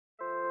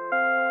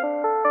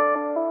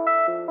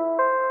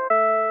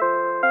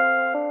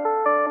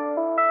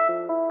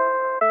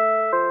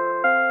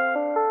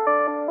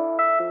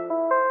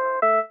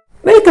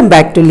Welcome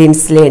back to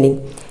sLearning.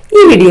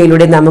 ഈ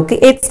വീഡിയോയിലൂടെ നമുക്ക്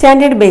 8th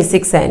സ്റ്റാൻഡേർഡ്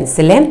ബേസിക്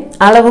സയൻസിലെ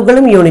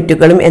അളവുകളും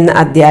യൂണിറ്റുകളും എന്ന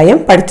അധ്യായം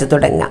പഠിച്ചു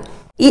തുടങ്ങാം.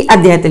 ഈ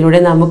അധ്യായത്തിലൂടെ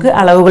നമുക്ക്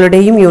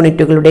അളവുകളുടെയും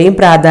യൂണിറ്റുകളുടെയും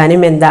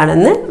പ്രാധാന്യം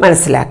എന്താണെന്ന്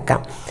മനസ്സിലാക്കാം.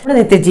 നമ്മുടെ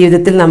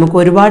നിത്യജീവിതത്തിൽ നമുക്ക്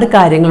ഒരുപാട്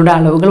കാര്യങ്ങളുടെ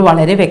അളവുകൾ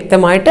വളരെ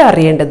വ്യക്തമായിട്ട്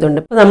അറിയേണ്ടതുണ്ട്.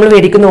 നമ്മൾ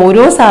മേടിക്കുന്ന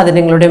ഓരോ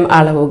സാധനങ്ങളുടെയും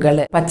അളവുകൾ,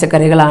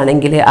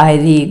 പച്ചക്കറികളാണെങ്കിൽ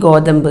അരി,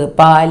 ഗോതമ്പ്,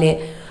 പാല്,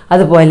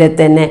 അതുപോലെ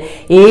തന്നെ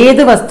ഏത്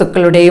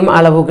വസ്തുക്കളുടെയും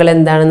അളവുകൾ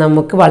എന്താണ്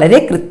നമുക്ക് വളരെ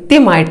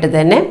കൃത്യമായിട്ട്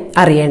തന്നെ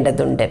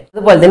അറിയേണ്ടതുണ്ട്.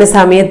 അതുപോലെ തന്നെ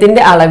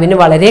സമയത്തിന്റെ അളവിന്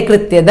വളരെ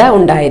കൃത്യത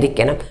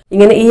ഉണ്ടായിരിക്കണം.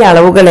 ഇങ്ങനെ ഈ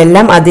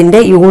അളവുകളെല്ലാം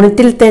അതിൻ്റെ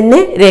യൂണിറ്റിൽ തന്നെ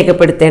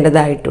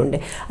രേഖപ്പെടുത്തേണ്ടതായിട്ടുണ്ട്.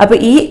 അപ്പോൾ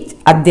ഈ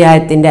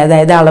അധ്യായത്തിന്റെ,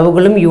 അതായത്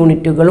അളവുകളും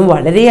യൂണിറ്റുകളും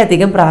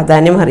വളരെയധികം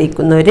പ്രാധാന്യം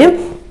അറിയിക്കുന്ന ഒരു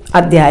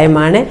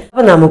അധ്യായമാണ്.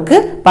 അപ്പോൾ നമുക്ക്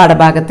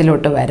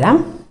പാഠഭാഗത്തിലോട്ട് വരാം.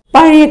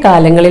 പഴയ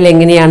കാലങ്ങളിൽ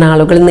എങ്ങനെയാണ്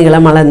ആളുകൾ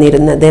നീളം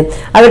അളന്നിരുന്നത്?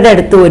 അവരുടെ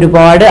അടുത്ത്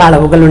ഒരുപാട്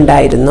അളവുകൾ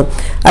ഉണ്ടായിരുന്നു.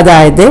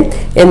 അതായത്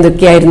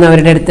എന്തൊക്കെയായിരുന്നു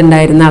അവരുടെ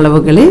അടുത്തുണ്ടായിരുന്ന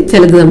അളവുകൾ?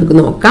 ചിലത് നമുക്ക്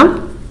നോക്കാം.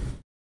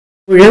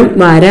 മുഴം,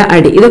 വാര,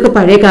 അടി, ഇതൊക്കെ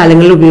പഴയ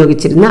കാലങ്ങളിൽ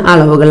ഉപയോഗിച്ചിരുന്ന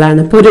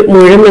അളവുകളാണ്. ഇപ്പോൾ ഒരു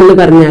മുഴം എന്ന്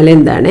പറഞ്ഞാൽ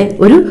എന്താണ്?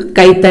 ഒരു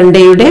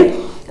കൈത്തണ്ടയുടെ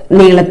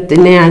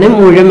നീളത്തിനെയാണ്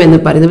മുഴം എന്ന്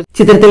പറയുന്നത്.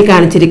 ചിത്രത്തിൽ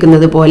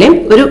കാണിച്ചിരിക്കുന്നത് പോലെ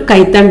ഒരു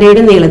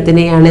കൈത്തണ്ടയുടെ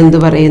നീളത്തിനെയാണ് എന്ത്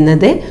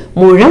പറയുന്നത്?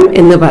 മുഴം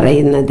എന്ന്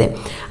പറയുന്നത്.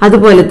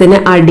 അതുപോലെ തന്നെ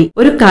അടി,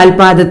 ഒരു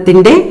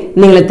കാൽപാദത്തിന്റെ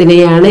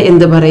നീളത്തിനെയാണ്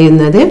എന്ത്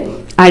പറയുന്നത്?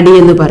 അടി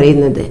എന്ന്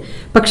പറയുന്നത്.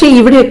 പക്ഷെ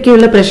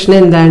ഇവിടെയൊക്കെയുള്ള പ്രശ്നം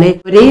എന്താണ്?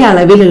 ഒരേ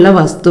അളവിലുള്ള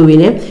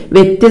വസ്തുവിനെ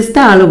വ്യത്യസ്ത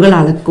ആളുകൾ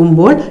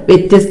അളക്കുമ്പോൾ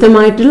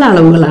വ്യത്യസ്തമായിട്ടുള്ള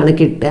അളവുകളാണ്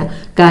കിട്ടുക.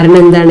 കാരണം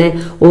എന്താണ്?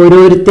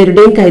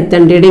 ഓരോരുത്തരുടെയും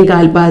കൈത്തണ്ടയുടെയും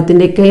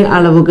കാൽപാദത്തിന്റെയൊക്കെ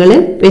അളവുകൾ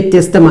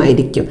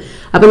വ്യത്യസ്തമായിരിക്കും.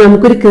 അപ്പൊ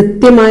നമുക്കൊരു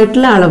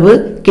കൃത്യമായിട്ടുള്ള അളവ്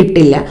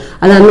കിട്ടില്ല.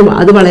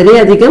 അത്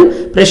വളരെയധികം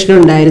പ്രശ്നം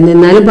ഉണ്ടായിരുന്നു.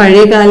 എന്നാലും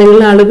പഴയ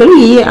കാലങ്ങളിലെ ആളുകൾ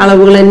ഈ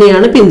അളവുകൾ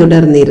തന്നെയാണ്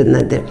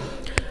പിന്തുടർന്നിരുന്നത്.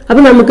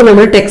 അപ്പൊ നമുക്ക്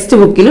നമ്മുടെ ടെക്സ്റ്റ്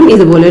ബുക്കിലും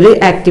ഇതുപോലൊരു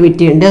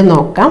ആക്ടിവിറ്റി ഉണ്ട്,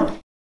 നോക്കാം.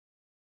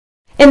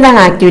 എന്താണ്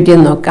ആക്ടിവിറ്റി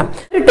എന്ന് നോക്കാം.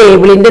 ഒരു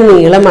ടേബിളിന്റെ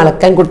നീളം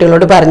അളക്കാൻ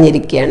കുട്ടികളോട്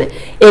പറഞ്ഞിരിക്കുകയാണ്.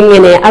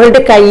 എങ്ങനെ?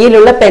 അവരുടെ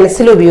കയ്യിലുള്ള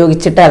പെൻസിൽ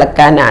ഉപയോഗിച്ചിട്ട്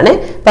അളക്കാനാണ്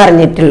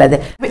പറഞ്ഞിട്ടുള്ളത്.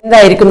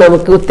 എന്തായിരിക്കും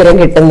നമുക്ക് ഉത്തരം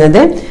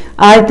കിട്ടുന്നത്?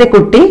 ആദ്യത്തെ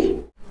കുട്ടി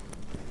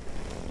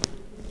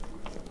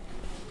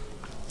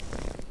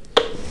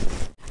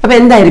അപ്പൊ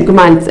എന്തായിരിക്കും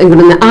ആൻസർ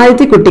കിട്ടുന്നത്?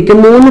 ആദ്യത്തെ കുട്ടിക്ക്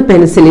 3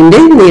 പെൻസിലിന്റെ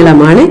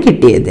നീളമാണ്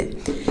കിട്ടിയത്.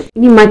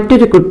 ഇനി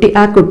മറ്റൊരു കുട്ടി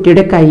ആ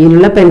കുട്ടിയുടെ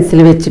കയ്യിലുള്ള പെൻസിൽ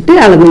വെച്ചിട്ട്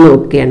അളന്ന്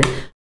നോക്കുകയാണ്.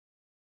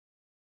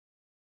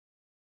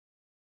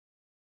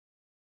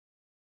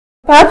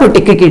 അപ്പൊ ആ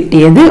കുട്ടിക്ക്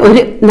കിട്ടിയത്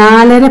ഒരു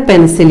 4.5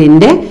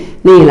 പെൻസിലിന്റെ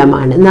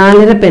നീളമാണ്.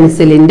 4.5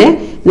 പെൻസിലിന്റെ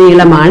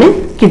നീളമാണ്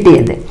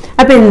കിട്ടിയത്.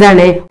 അപ്പൊ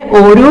എന്താണ്?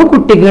 ഓരോ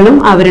കുട്ടികളും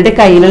അവരുടെ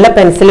കയ്യിലുള്ള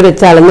പെൻസിൽ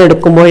വെച്ച്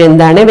അളന്നെടുക്കുമ്പോൾ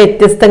എന്താണ്?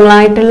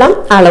 വ്യത്യസ്തങ്ങളായിട്ടുള്ള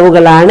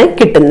അളവുകളാണ്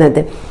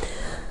കിട്ടുന്നത്.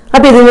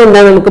 അപ്പൊ ഇതിൽ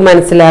എന്താ നമുക്ക്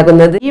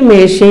മനസ്സിലാകുന്നത്? ഈ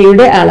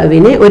മേശയുടെ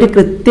അളവിന് ഒരു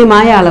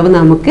കൃത്യമായ അളവ്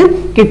നമുക്ക്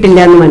കിട്ടില്ല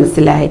എന്ന്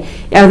മനസ്സിലായി.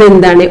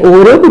 അതെന്താണ്?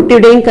 ഓരോ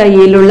കുട്ടിയുടെയും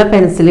കയ്യിലുള്ള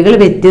പെൻസിലുകൾ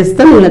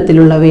വ്യത്യസ്ത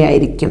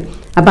നീളത്തിലുള്ളവയായിരിക്കും.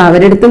 അപ്പൊ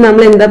അവരുടെ അടുത്ത്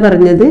നമ്മൾ എന്താ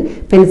പറഞ്ഞത്?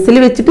 പെൻസിൽ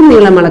വെച്ചിട്ട്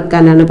നീളം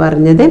അളക്കാനാണ്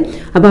പറഞ്ഞത്.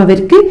 അപ്പൊ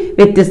അവർക്ക്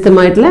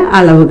വ്യത്യസ്തമായിട്ടുള്ള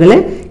അളവുകൾ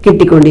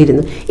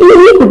കിട്ടിക്കൊണ്ടിരുന്നു. ഇനി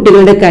ഈ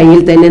കുട്ടികളുടെ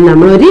കയ്യിൽ തന്നെ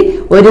നമ്മൾ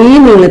ഒരേ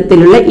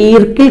നീളത്തിലുള്ള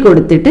ഈർക്കിൽ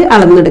കൊടുത്തിട്ട്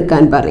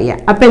അളന്നെടുക്കാൻ പറയാം.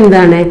 അപ്പൊ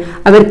എന്താണ്?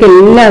 അവർക്ക്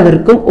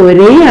എല്ലാവർക്കും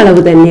ഒരേ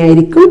അളവ്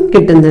തന്നെയായിരിക്കും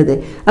കിട്ടുന്നത്.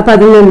 അപ്പൊ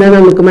അതിൽ നിന്ന്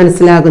നമുക്ക്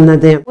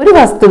മനസ്സിലാകുന്നത്, ഒരു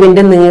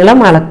വസ്തുവിന്റെ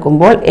നീളം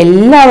അളക്കുമ്പോൾ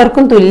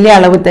എല്ലാവർക്കും തുല്യ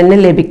അളവ് തന്നെ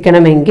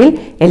ലഭിക്കണമെങ്കിൽ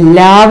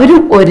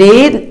എല്ലാവരും ഒരേ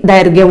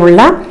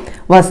ദൈർഘ്യമുള്ള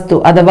വസ്തു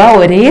അഥവാ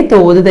ഒരേ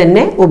തോത്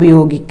തന്നെ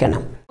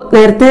ഉപയോഗിക്കണം.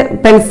 നേരത്തെ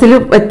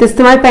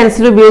വ്യത്യസ്തമായ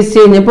പെൻസിൽ ഉപയോഗിച്ച്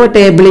കഴിഞ്ഞപ്പോൾ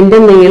ടേബിളിന്റെ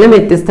നീളം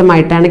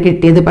വ്യത്യസ്തമായിട്ടാണ്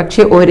കിട്ടിയത്.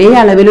 പക്ഷെ ഒരേ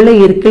അളവിലുള്ള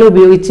ഈർക്കിൾ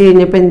ഉപയോഗിച്ച്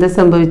കഴിഞ്ഞപ്പോൾ എന്താ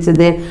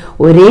സംഭവിച്ചത്?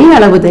 ഒരേ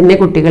അളവ് തന്നെ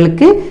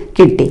കുട്ടികൾക്ക്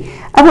കിട്ടി.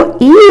 അപ്പോൾ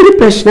ഈ ഒരു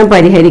പ്രശ്നം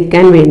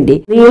പരിഹരിക്കാൻ വേണ്ടി,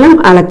 നീളം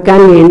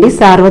അളക്കാൻ വേണ്ടി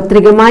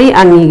സാർവത്രികമായി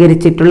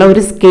അംഗീകരിച്ചിട്ടുള്ള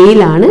ഒരു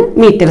സ്കെയിലാണ്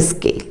മീറ്റർ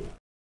സ്കെയിൽ.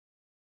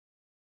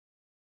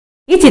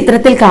 ഈ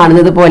ചിത്രത്തിൽ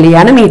കാണുന്നത്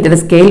പോലെയാണ് മീറ്റർ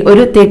സ്കെയിൽ.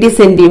 ഒരു 30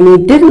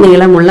 സെന്റിമീറ്റർ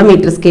നീളമുള്ള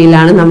മീറ്റർ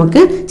സ്കെയിലാണ്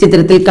നമുക്ക്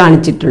ചിത്രത്തിൽ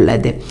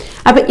കാണിച്ചിട്ടുള്ളത്.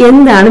 അപ്പൊ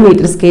എന്താണ്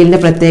മീറ്റർ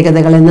സ്കെയിലിന്റെ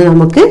പ്രത്യേകതകൾ എന്ന്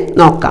നമുക്ക്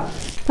നോക്കാം.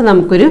 അപ്പൊ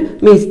നമുക്കൊരു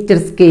മീറ്റർ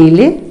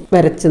സ്കെയില്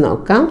വരച്ച്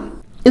നോക്കാം.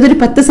 ഇതൊരു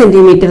 10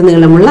 സെന്റിമീറ്റർ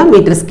നീളമുള്ള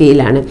മീറ്റർ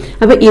സ്കെയിലാണ്.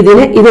 അപ്പൊ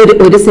ഇതൊരു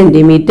 1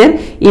 സെന്റിമീറ്റർ,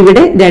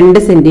 ഇവിടെ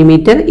 2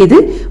 സെന്റിമീറ്റർ, ഇത്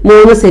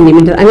 3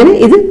 സെന്റിമീറ്റർ, അങ്ങനെ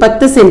ഇത്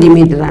 10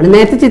 സെന്റിമീറ്റർ ആണ്.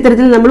 നേരത്തെ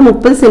ചിത്രത്തിൽ നമ്മൾ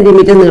 30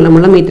 സെന്റിമീറ്റർ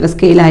നീളമുള്ള മീറ്റർ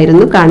സ്കെയിൽ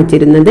ആയിരുന്നു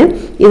കാണിച്ചിരുന്നത്.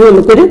 ഇത്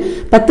നമുക്കൊരു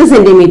 10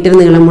 സെന്റിമീറ്റർ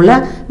നീളമുള്ള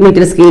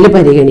മീറ്റർ സ്കെയിൽ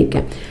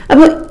പരിഗണിക്കാം.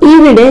 അപ്പൊ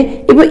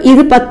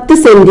ഇത് 10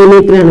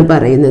 സെന്റിമീറ്റർ ആണ്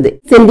പറയുന്നത്.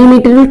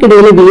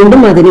 സെന്റിമീറ്ററുകൾക്കിടയിൽ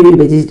വീണ്ടും അതിനെ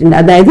വിഭജിച്ചിട്ടുണ്ട്,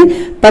 അതായത്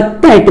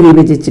 10 ആയിട്ട്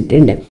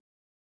വിഭജിച്ചിട്ടുണ്ട്.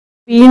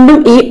 വീണ്ടും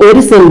ഈ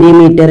 1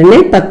 സെന്റിമീറ്ററിനെ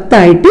 10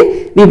 ആയിട്ട്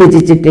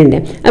വിഭജിച്ചിട്ടുണ്ട്.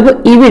 അപ്പൊ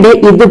ഇവിടെ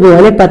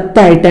ഇതുപോലെ 10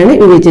 ആയിട്ടാണ്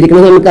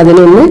വിഭജിച്ചിരിക്കുന്നത്. നമുക്ക്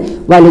അതിനൊന്ന്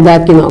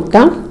വലുതാക്കി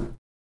നോക്കാം.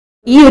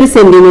 ഈ 1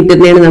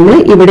 സെന്റിമീറ്ററിനെയാണ് നമ്മൾ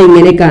ഇവിടെ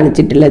ഇങ്ങനെ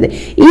കാണിച്ചിട്ടുള്ളത്.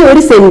 ഈ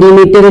 1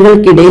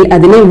 സെന്റിമീറ്ററുകൾക്കിടയിൽ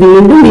അതിനെ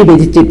വീണ്ടും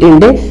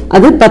വിഭജിച്ചിട്ടുണ്ട്.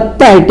 അത്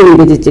 10 ആയിട്ട്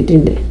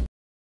വിഭജിച്ചിട്ടുണ്ട്.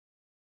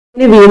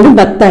 വീണ്ടും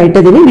 10 ആയിട്ട്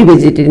അതിനെ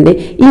വിഭജിച്ചിട്ടുണ്ട്.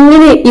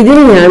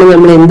 ഇതിനെയാണ്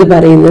നമ്മൾ എന്ത്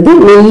പറയുന്നത്?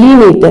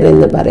 മില്ലിമീറ്റർ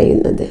എന്ന്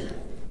പറയുന്നത്.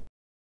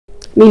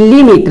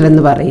 മില്ലിമീറ്റർ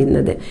എന്ന്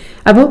പറയുന്നത്.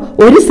 അപ്പോൾ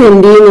 1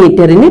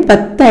 സെന്റിമീറ്ററിന്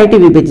 10 ആയിട്ട്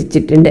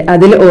വിഭജിച്ചിട്ടുണ്ട്.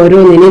 അതിൽ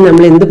ഓരോന്നിനെയും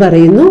നമ്മൾ എന്ത്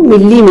പറയുന്നു?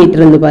 മില്ലിമീറ്റർ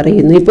എന്ന്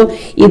പറയുന്നു. ഇപ്പോൾ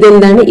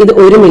ഇതെന്താണ്? ഇത്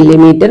 1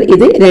 മില്ലിമീറ്റർ,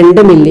 ഇത്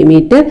 2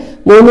 മില്ലിമീറ്റർ,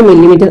 3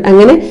 മില്ലിമീറ്റർ,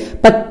 അങ്ങനെ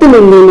 10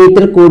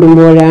 മില്ലിമീറ്റർ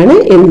കൂടുമ്പോഴാണ്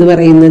എന്ത്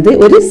പറയുന്നത്?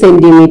 1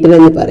 സെന്റിമീറ്റർ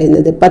എന്ന്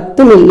പറയുന്നത്.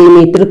 10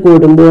 മില്ലിമീറ്റർ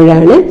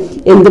കൂടുമ്പോഴാണ്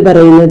എന്ത്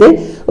പറയുന്നത്?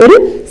 1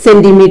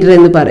 സെന്റിമീറ്റർ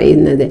എന്ന്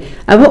പറയുന്നത്.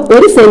 അപ്പോൾ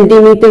 1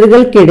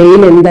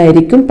 സെന്റിമീറ്ററുകൾക്കിടയിൽ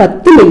എന്തായിരിക്കും?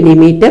 10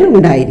 മില്ലിമീറ്റർ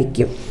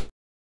ഉണ്ടായിരിക്കും.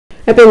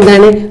 അപ്പൊ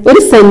എന്താണ്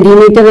 1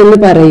 സെന്റിമീറ്റർ എന്ന്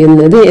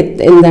പറയുന്നത്?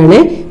 എന്താണ്?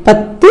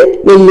 10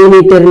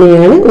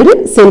 മില്ലിമീറ്ററിനെയാണ് 1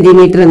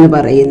 സെന്റിമീറ്റർ എന്ന്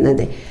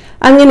പറയുന്നത്.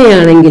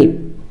 അങ്ങനെയാണെങ്കിൽ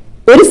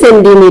 1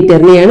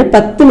 സെന്റിമീറ്ററിനെയാണ്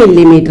 10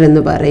 മില്ലിമീറ്റർ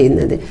എന്ന്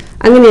പറയുന്നത്.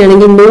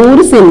 അങ്ങനെയാണെങ്കിൽ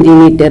 100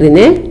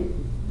 സെന്റിമീറ്ററിനെ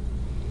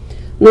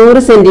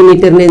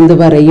എന്ത്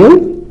പറയും?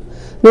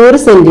 100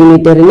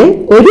 സെന്റിമീറ്ററിനെ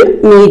 1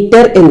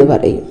 മീറ്റർ എന്ന്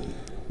പറയും.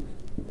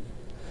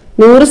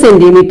 100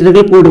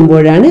 സെന്റിമീറ്ററുകൾ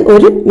കൂടുമ്പോഴാണ്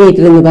 1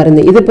 മീറ്റർ എന്ന്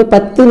പറയുന്നത്. ഇതിപ്പോ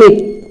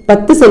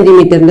 10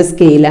 സെന്റിമീറ്ററിന്റെ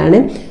സ്കെയിലാണ്.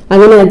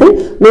 അങ്ങനെ അത്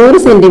 100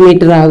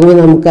 സെന്റിമീറ്റർ ആകുമ്പോൾ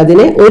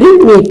നമുക്കതിനെ 1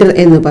 മീറ്റർ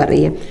എന്ന്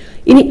പറയാം.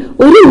 ഇനി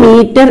 1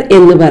 മീറ്റർ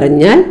എന്ന്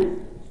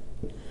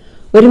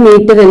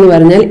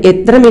പറഞ്ഞാൽ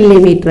എത്ര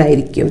മില്ലിമീറ്റർ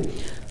ആയിരിക്കും?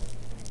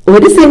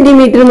 1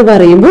 സെന്റിമീറ്റർ എന്ന്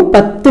പറയുമ്പോൾ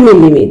 10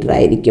 മില്ലിമീറ്റർ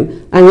ആയിരിക്കും.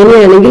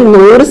 അങ്ങനെയാണെങ്കിൽ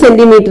 100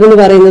 സെന്റിമീറ്റർ എന്ന്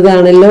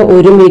പറയുന്നതാണല്ലോ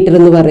 1 മീറ്റർ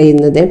എന്ന്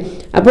പറയുന്നത്.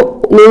 അപ്പോൾ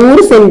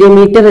 100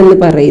 സെന്റിമീറ്റർ എന്ന്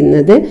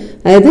പറയുന്നത്,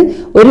 അതായത്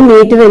 1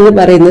 മീറ്റർ എന്ന്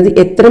പറയുന്നത്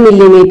എത്ര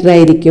മില്ലിമീറ്റർ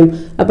ആയിരിക്കും?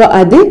 അപ്പോൾ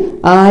അത്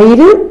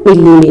 1000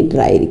 മില്ലിമീറ്റർ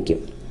ആയിരിക്കും.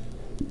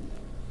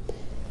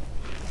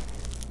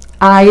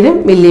 1000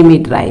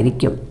 മില്ലിമീറ്റർ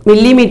ആയിരിക്കും.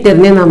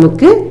 മില്ലിമീറ്ററിനെ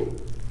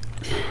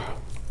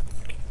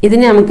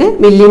ഇതിനെ നമുക്ക്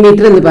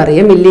മില്ലിമീറ്റർ എന്ന്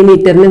പറയാം.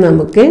 മില്ലിമീറ്ററിന്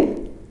നമുക്ക്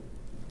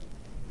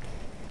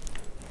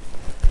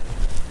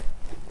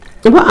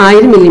അപ്പോൾ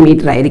 1000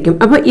 മില്ലിമീറ്റർ ആയിരിക്കും.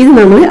 അപ്പോൾ ഇത്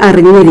നമ്മൾ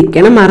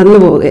അറിഞ്ഞിരിക്കണം, മറന്നു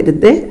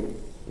പോകരുത്,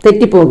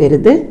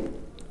 തെറ്റിപ്പോകരുത്.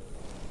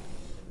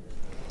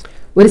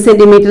 1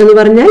 സെന്റിമീറ്റർ എന്ന്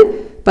പറഞ്ഞാൽ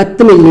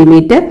 10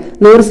 മില്ലിമീറ്റർ,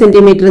 100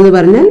 സെന്റിമീറ്റർ എന്ന്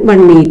പറഞ്ഞാൽ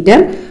 1 മീറ്റർ,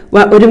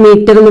 1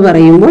 മീറ്റർ എന്ന്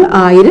പറയുമ്പോൾ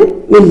 1000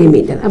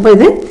 മില്ലിമീറ്റർ. അപ്പോൾ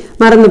ഇത്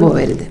മറന്നു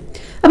പോകരുത്.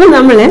 അപ്പോൾ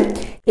നമ്മൾ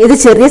ഇത്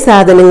ചെറിയ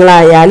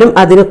സാധനങ്ങളായാലും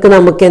അതിനൊക്കെ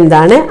നമുക്ക്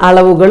എന്താണ്?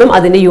 അളവുകളും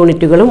അതിൻ്റെ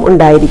യൂണിറ്റുകളും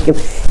ഉണ്ടായിരിക്കും.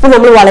 ഇപ്പം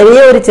നമ്മൾ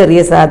വളരെ ഒരു ചെറിയ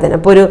സാധനം,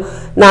 ഇപ്പോൾ ഒരു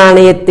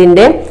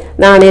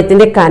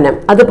നാണയത്തിന്റെ കനം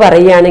അത്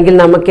പറയുകയാണെങ്കിൽ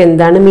നമുക്ക്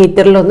എന്താണ്?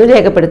 മീറ്ററിലൊന്നും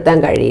രേഖപ്പെടുത്താൻ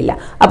കഴിയില്ല.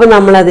 അപ്പൊ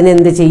നമ്മൾ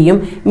അതിനെന്ത് ചെയ്യും?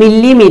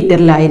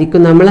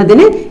 മില്ലിമീറ്ററിലായിരിക്കും നമ്മൾ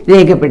അതിനെ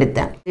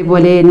രേഖപ്പെടുത്താം.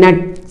 അതേപോലെ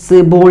നട്ട്സ്,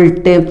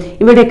 ബോൾട്ട്,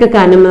 ഇവിടെയൊക്കെ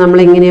കനം നമ്മൾ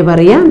എങ്ങനെയാ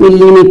പറയാ?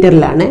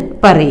 മില്ലിമീറ്ററിലാണ്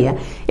പറയുക.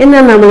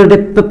 എന്നാൽ നമ്മളുടെ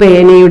ഇപ്പൊ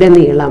പേനയുടെ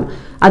നീളം,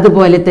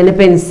 അതുപോലെ തന്നെ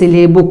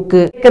പെൻസില്,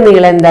 ബുക്ക് ഒക്കെ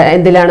നീളം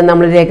എന്തിലാണ്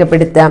നമ്മൾ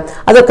രേഖപ്പെടുത്തുക?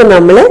 അതൊക്കെ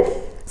നമ്മൾ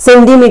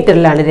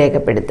സെന്റിമീറ്ററിലാണ്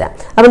രേഖപ്പെടുത്തുക.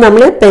 അപ്പൊ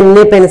നമ്മൾ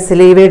പെന്ന്, പെൻസിൽ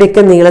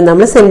ഇവയുടെയൊക്കെ നീളം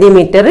നമ്മൾ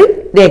സെന്റിമീറ്ററിൽ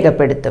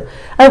രേഖപ്പെടുത്തും.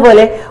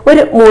 അതുപോലെ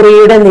ഒരു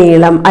മുറിയുടെ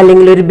നീളം,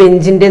 അല്ലെങ്കിൽ ഒരു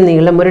ബെഞ്ചിന്റെ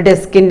നീളം, ഒരു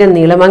ഡെസ്കിന്റെ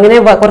നീളം, അങ്ങനെ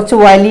കുറച്ച്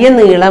വലിയ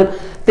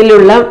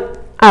നീളത്തിലുള്ള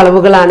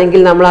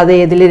അളവുകളാണെങ്കിൽ നമ്മൾ അത്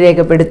ഏതിൽ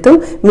രേഖപ്പെടുത്തും?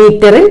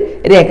 മീറ്ററിൽ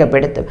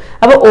രേഖപ്പെടുത്തും.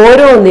 അപ്പൊ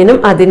ഓരോന്നിനും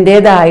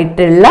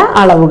അതിൻ്റെതായിട്ടുള്ള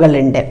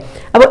അളവുകളുണ്ട്.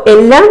 അപ്പൊ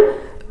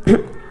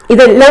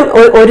ഇതെല്ലാം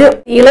ഒരു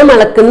നീളം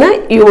അളക്കുന്ന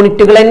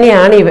യൂണിറ്റുകൾ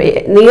തന്നെയാണ്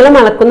നീളം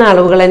അളക്കുന്ന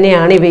അളവുകൾ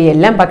തന്നെയാണ്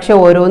ഇവയെല്ലാം. പക്ഷെ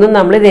ഓരോന്നും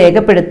നമ്മൾ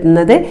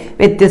രേഖപ്പെടുത്തുന്നത്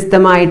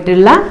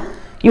വ്യത്യസ്തമായിട്ടുള്ള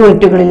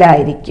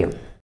യൂണിറ്റുകളിലായിരിക്കും.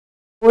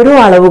 ഓരോ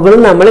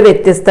അളവുകളും നമ്മൾ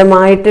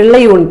വ്യത്യസ്തമായിട്ടുള്ള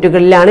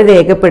യൂണിറ്റുകളിലാണ്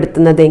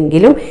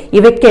രേഖപ്പെടുത്തുന്നതെങ്കിലും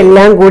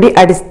ഇവയ്ക്കെല്ലാം കൂടി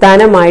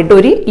അടിസ്ഥാനമായിട്ട്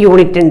ഒരു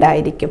യൂണിറ്റ്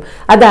ഉണ്ടായിരിക്കും.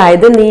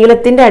 അതായത്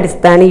നീളത്തിന്റെ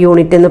അടിസ്ഥാന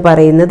യൂണിറ്റ് എന്ന്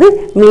പറയുന്നത്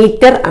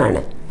മീറ്റർ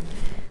ആണ്.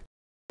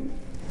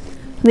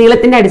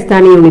 നീളത്തിന്റെ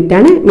അടിസ്ഥാന യൂണിറ്റ്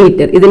ആണ്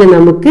മീറ്റർ. ഇതിനെ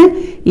നമുക്ക്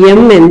എം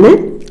എന്ന്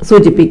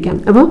സൂചിപ്പിക്കാം.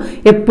 അപ്പോൾ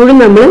എപ്പോഴും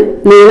നമ്മൾ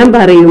നീളം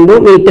പറയുമ്പോൾ,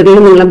 മീറ്ററിൽ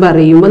നീളം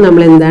പറയുമ്പോൾ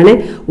നമ്മൾ എന്താണ്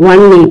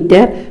 1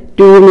 മീറ്റർ,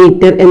 2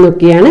 മീറ്റർ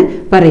എന്നൊക്കെയാണ്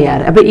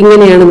പറയാറ്. അപ്പൊ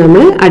ഇങ്ങനെയാണ്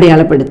നമ്മൾ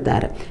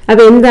അടയാളപ്പെടുത്താറ്.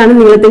 അപ്പൊ എന്താണ്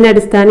നീളത്തിന്റെ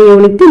അടിസ്ഥാന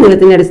യൂണിറ്റ്?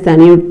 നീളത്തിന്റെ അടിസ്ഥാന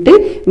യൂണിറ്റ്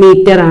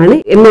മീറ്റർ ആണ്.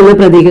 എം എന്ന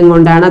പ്രതീകം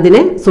കൊണ്ടാണ്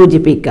അതിനെ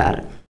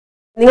സൂചിപ്പിക്കാറ്.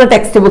 നിങ്ങൾ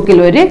ടെക്സ്റ്റ് ബുക്കിൽ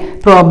ഒരു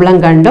പ്രോബ്ലം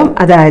കണ്ടു.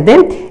 അതായത്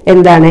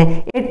എന്താണ്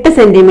 8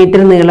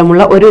 സെന്റിമീറ്റർ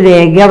നീളമുള്ള ഒരു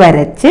രേഖ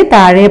വരച്ച്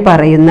താഴെ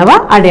പറയുന്നവ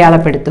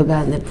അടയാളപ്പെടുത്തുക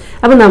എന്ന്.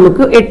 അപ്പൊ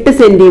നമുക്ക് 8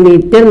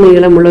 സെന്റിമീറ്റർ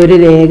നീളമുള്ള ഒരു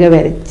രേഖ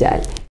വരച്ചാൽ,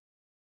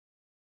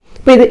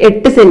 അപ്പൊ ഇത്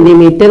 8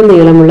 സെന്റിമീറ്റർ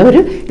നീളമുള്ള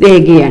ഒരു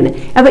രേഖയാണ്.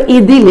 അപ്പൊ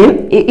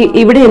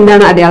ഇവിടെ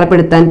എന്താണ്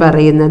അടയാളപ്പെടുത്താൻ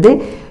പറയുന്നത്?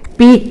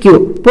 P Q.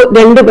 ഇപ്പോൾ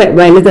 2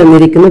 വാല്യൂ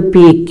തന്നിരിക്കുന്നു.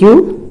 P Q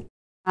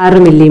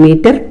 6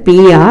 millimetre, P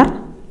R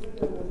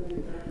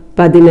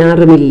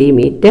 16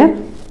 millimetre,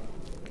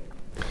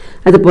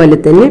 അതുപോലെ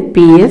തന്നെ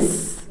പി എസ്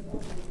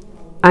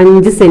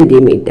 5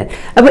 സെന്റിമീറ്റർ.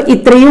 അപ്പൊ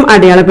ഇത്രയും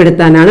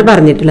അടയാളപ്പെടുത്താനാണ്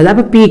പറഞ്ഞിട്ടുള്ളത്.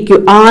 അപ്പൊ പി ക്യു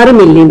 6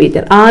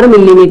 മില്ലിമീറ്റർ. 6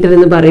 മില്ലിമീറ്റർ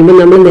എന്ന് പറയുമ്പോൾ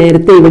നമ്മൾ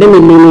നേരത്തെ ഇവിടെ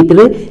മില്ലിമീറ്റർ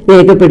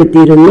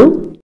രേഖപ്പെടുത്തിയിരുന്നു.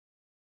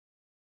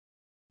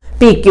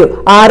 P Q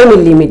 6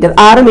 millimetre.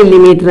 6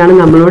 മില്ലിമീറ്റർ ആണ്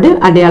നമ്മളോട്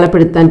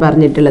അടയാളപ്പെടുത്താൻ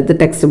പറഞ്ഞിട്ടുള്ളത്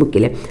ടെക്സ്റ്റ്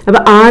ബുക്കിൽ. അപ്പൊ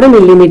 6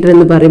 മില്ലിമീറ്റർ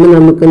എന്ന് പറയുമ്പോൾ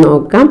നമുക്ക്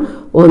നോക്കാം.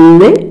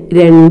 1,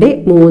 2,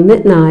 3,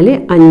 4,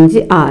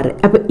 5, 6.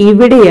 അപ്പൊ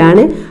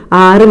ഇവിടെയാണ്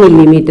 6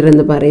 മില്ലിമീറ്റർ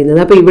എന്ന് പറയുന്നത്.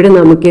 അപ്പൊ ഇവിടെ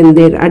നമുക്ക്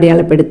എന്ത്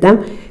അടയാളപ്പെടുത്താം?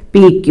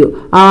 PQ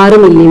 6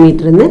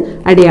 മില്ലിമീറ്റർ എന്ന്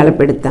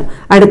അടയാളപ്പെടുത്താം.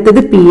 അടുത്തത്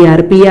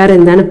PR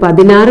എന്താണ്?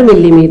 16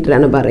 മില്ലിമീറ്റർ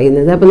ആണ്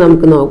പറയുന്നത്. അപ്പൊ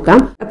നമുക്ക് നോക്കാം.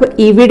 അപ്പൊ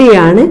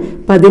ഇവിടെയാണ്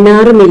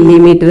 16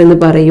 മില്ലിമീറ്റർ എന്ന്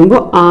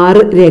പറയുമ്പോൾ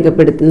 6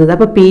 രേഖപ്പെടുത്തുന്നത്.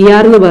 അപ്പൊ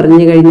PR എന്ന്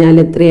പറഞ്ഞു കഴിഞ്ഞാൽ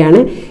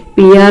എത്രയാണ്?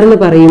 PR എന്ന്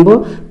പറയുമ്പോൾ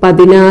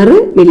 16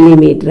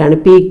 മില്ലിമീറ്റർ ആണ്.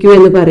 PQ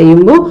എന്ന്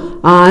പറയുമ്പോൾ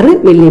 6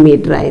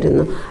 മില്ലിമീറ്റർ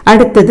ആയിരുന്നു.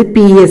 അടുത്തത്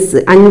PS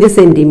 5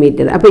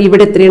 സെന്റിമീറ്റർ. അപ്പൊ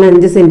ഇവിടെ എത്രയാണ്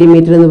 5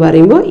 സെന്റിമീറ്റർ എന്ന്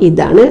പറയുമ്പോൾ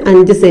ഇതാണ്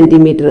 5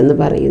 സെന്റിമീറ്റർ എന്ന്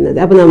പറയുന്നത്.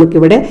 അപ്പൊ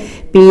നമുക്കിവിടെ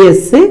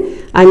PS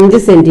 5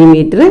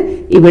 സെന്റിമീറ്റർ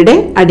ഇവിടെ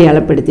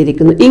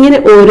അടയാളപ്പെടുത്തിയിരിക്കുന്നു. ഇങ്ങനെ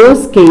ഓരോ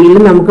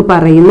സ്കെയിലും നമുക്ക്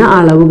പറയുന്ന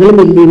അളവുകൾ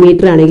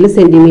മില്ലിമീറ്റർ ആണെങ്കിലും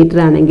സെന്റിമീറ്റർ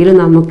ആണെങ്കിലും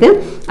നമുക്ക്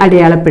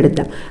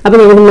അടയാളപ്പെടുത്താം. അപ്പൊ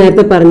നമ്മൾ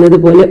നേരത്തെ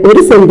പറഞ്ഞതുപോലെ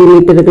 1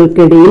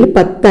 സെന്റിമീറ്ററുകൾക്കിടയിൽ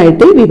 10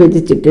 ആയിട്ട്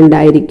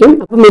വിഭജിച്ചിട്ടുണ്ടായിരിക്കും.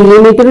 അപ്പൊ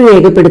മില്ലിമീറ്റർ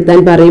രേഖപ്പെടുത്താൻ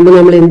പറയുമ്പോൾ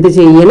നമ്മൾ എന്ത്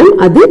ചെയ്യണം?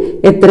 അത്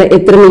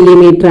എത്ര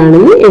മില്ലിമീറ്റർ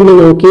ആണെന്ന് എന്ന്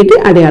നോക്കിയിട്ട്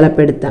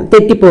അടയാളപ്പെടുത്താം.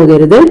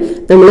 തെറ്റിപ്പോകരുത്.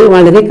 നമ്മൾ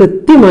വളരെ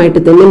കൃത്യമായിട്ട്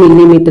തന്നെ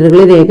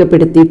മില്ലിമീറ്ററുകൾ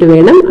രേഖപ്പെടുത്തിയിട്ട്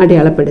വേണം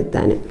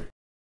അടയാളപ്പെടുത്താൻ.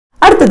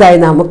 അടുത്തതായി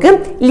നമുക്ക്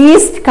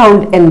ലീസ്റ്റ്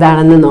കൗണ്ട്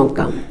എന്താണെന്ന്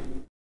നോക്കാം.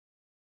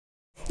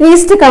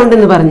 ലീസ്റ്റ് കൗണ്ട്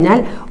എന്ന് പറഞ്ഞാൽ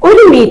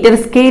ഒരു മീറ്റർ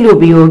സ്കെയിൽ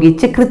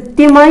ഉപയോഗിച്ച്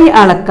കൃത്യമായി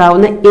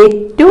അളക്കാവുന്ന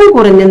ഏറ്റവും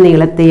കുറഞ്ഞ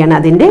നീളത്തെയാണ്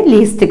അതിന്റെ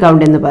ലീസ്റ്റ്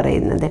കൗണ്ട് എന്ന്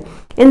പറയുന്നത്.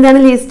 എന്താണ്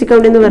ലീസ്റ്റ്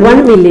കൗണ്ട് എന്ന് പറയുന്നത്?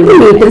 1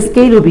 മില്ലിമീറ്റർ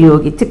സ്കെയിൽ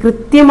ഉപയോഗിച്ച്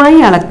കൃത്യമായി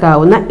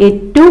അളക്കാവുന്ന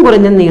ഏറ്റവും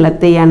കുറഞ്ഞ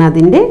നീളത്തെയാണ്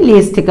അതിന്റെ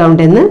ലീസ്റ്റ്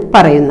കൗണ്ട് എന്ന്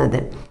പറയുന്നത്.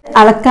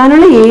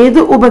 അളക്കാനുള്ള ഏത്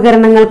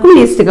ഉപകരണങ്ങൾക്കും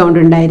ലീസ്റ്റ് കൗണ്ട്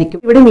ഉണ്ടായിരിക്കും.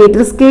 ഇവിടെ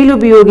മീറ്റർ സ്കെയിൽ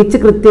ഉപയോഗിച്ച്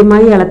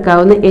കൃത്യമായി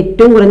അളക്കാവുന്ന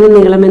ഏറ്റവും കുറഞ്ഞ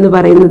നീളം എന്ന്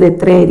പറയുന്നത്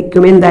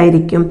എത്രയായിരിക്കും?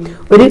 എന്തായിരിക്കും?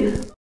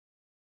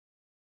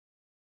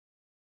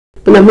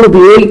 നമ്മൾ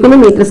ഉപയോഗിക്കുന്ന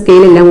മീറ്റർ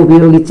സ്കെയിൽ എല്ലാം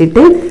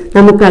ഉപയോഗിച്ചിട്ട്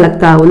നമുക്ക്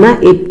അളക്കാവുന്ന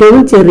ഏറ്റവും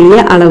ചെറിയ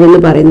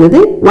അളവെന്ന് പറയുന്നത്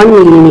 1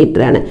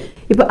 മില്ലിമീറ്റർ ആണ്.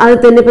 ഇപ്പൊ അത്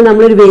തന്നെ ഇപ്പൊ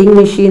നമ്മളൊരു വെയിങ്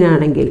മെഷീൻ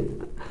ആണെങ്കിൽ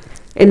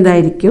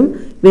എന്തായിരിക്കും?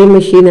 വെയിങ്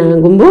മെഷീൻ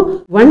ആകുമ്പോൾ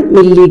 1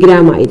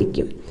 മില്ലിഗ്രാം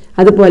ആയിരിക്കും.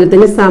 അതുപോലെ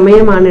തന്നെ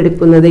സമയമാണ്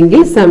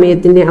എടുക്കുന്നതെങ്കിൽ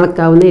സമയത്തിന്റെ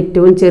അളക്കാവുന്ന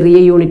ഏറ്റവും ചെറിയ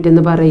യൂണിറ്റ്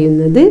എന്ന്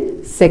പറയുന്നത്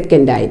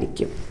സെക്കൻഡ്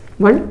ആയിരിക്കും.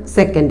 1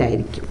 സെക്കൻഡ്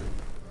ആയിരിക്കും.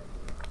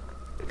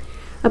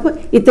 അപ്പൊ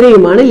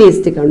ഇത്രയുമാണ്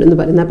ലീസ്റ്റ് കൗണ്ട് എന്ന്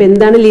പറയുന്നത്. അപ്പൊ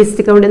എന്താണ്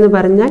ലീസ്റ്റ് കൗണ്ട് എന്ന്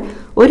പറഞ്ഞാൽ?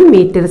 ഒരു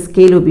മീറ്റർ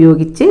സ്കെയിൽ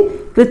ഉപയോഗിച്ച്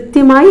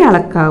കൃത്യമായി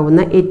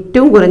അളക്കാവുന്ന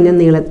ഏറ്റവും കുറഞ്ഞ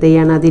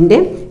നീളത്തെയാണ് അതിന്റെ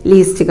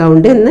ലീസ്റ്റ്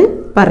കൗണ്ട് എന്ന്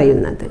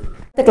പറയുന്നത്.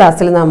 അടുത്ത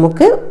ക്ലാസ്സിൽ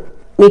നമുക്ക്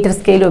മീറ്റർ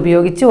സ്കെയിൽ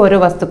ഉപയോഗിച്ച് ഓരോ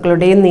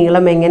വസ്തുക്കളുടെയും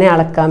നീളം എങ്ങനെ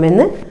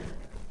അളക്കാമെന്ന്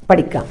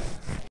പഠിക്കാം.